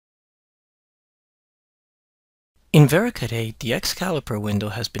In VERICUT 8, the X-Caliper window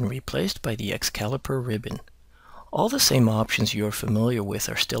has been replaced by the X-Caliper ribbon. All the same options you are familiar with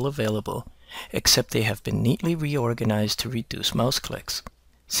are still available, except they have been neatly reorganized to reduce mouse clicks.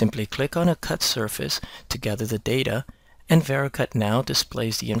 Simply click on a cut surface to gather the data, and VERICUT now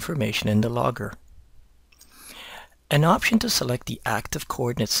displays the information in the logger. An option to select the active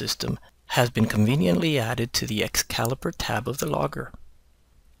coordinate system has been conveniently added to the X-Caliper tab of the logger.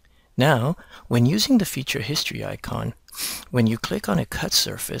 Now, when using the feature history icon, when you click on a cut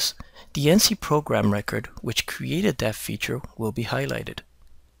surface, the NC program record which created that feature will be highlighted.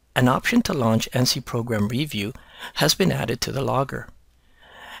 An option to launch NC program review has been added to the logger.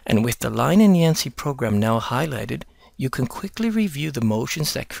 And with the line in the NC program now highlighted, you can quickly review the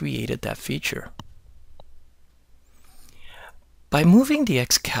motions that created that feature. By moving the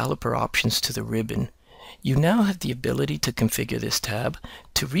X-Caliper options to the ribbon, you now have the ability to configure this tab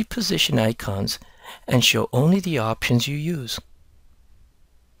to reposition icons and show only the options you use.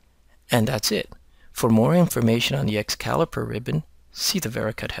 And that's it. For more information on the X-Caliper ribbon, see the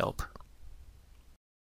VERICUT help.